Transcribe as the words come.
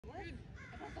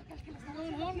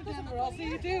I'll see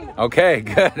you too. Okay,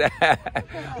 good.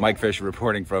 Mike Fisher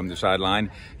reporting from the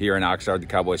sideline here in Oxnard. The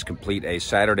Cowboys complete a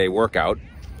Saturday workout.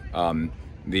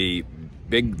 The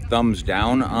big thumbs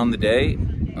down on the day.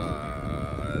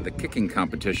 The kicking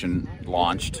competition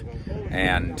launched,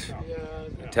 and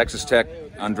Texas Tech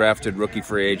undrafted rookie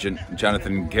free agent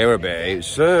Jonathan Garibay,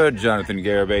 Sir Jonathan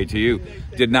Garibay to you,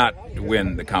 did not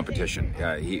win the competition.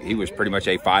 He was pretty much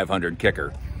a 500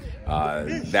 kicker.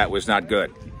 That was not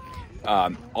good.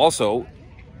 Also,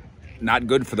 not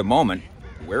good for the moment.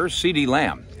 Where's CeeDee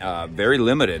Lamb? Very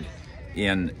limited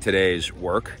in today's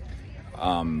work.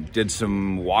 Did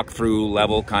some walkthrough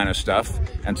level kind of stuff.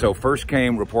 And so first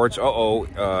came reports,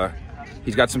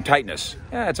 he's got some tightness.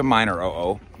 Yeah, it's a minor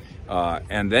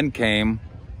and then came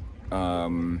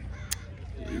kind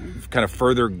of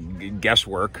further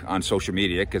guesswork on social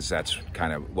media, because that's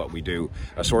kind of what we do.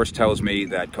 A source tells me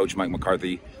that Coach Mike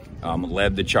McCarthy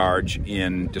led the charge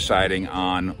in deciding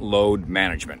on load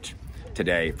management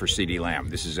today for CeeDee Lamb.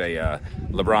 This is a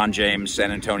LeBron James,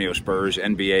 San Antonio Spurs,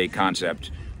 NBA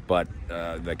concept, but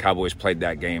the Cowboys played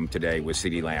that game today with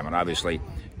CeeDee Lamb, and obviously,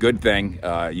 good thing.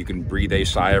 You can breathe a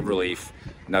sigh of relief.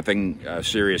 Nothing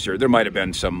serious here. There might have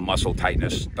been some muscle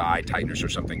tightness, thigh tightness or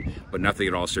something, but nothing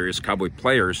at all serious. Cowboy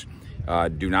players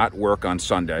do not work on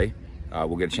Sunday.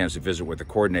 We'll get a chance to visit with the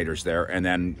coordinators there, and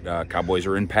then Cowboys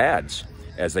are in pads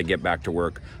as they get back to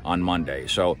work on Monday.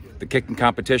 So the kicking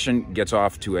competition gets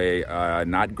off to a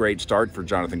not great start for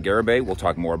Jonathan Garibay. We'll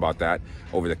talk more about that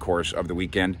over the course of the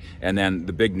weekend. And then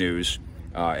the big news,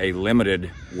 a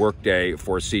limited workday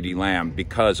for CeeDee Lamb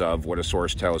because of what a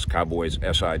source tells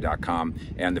CowboysSI.com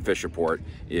and the Fish Report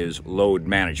is load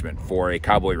management for a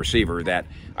Cowboy receiver that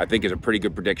I think is a pretty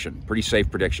good prediction, pretty safe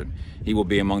prediction. He will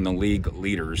be among the league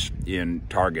leaders in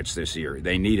targets this year.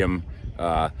 They need him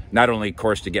not only, of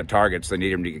course, to get targets, they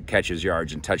need him to catch his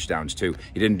yards and touchdowns too.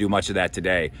 He didn't do much of that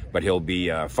today, but he'll be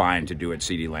fine to do it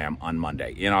CeeDee Lamb on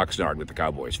Monday in Oxnard with the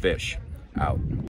Cowboys. Fish out.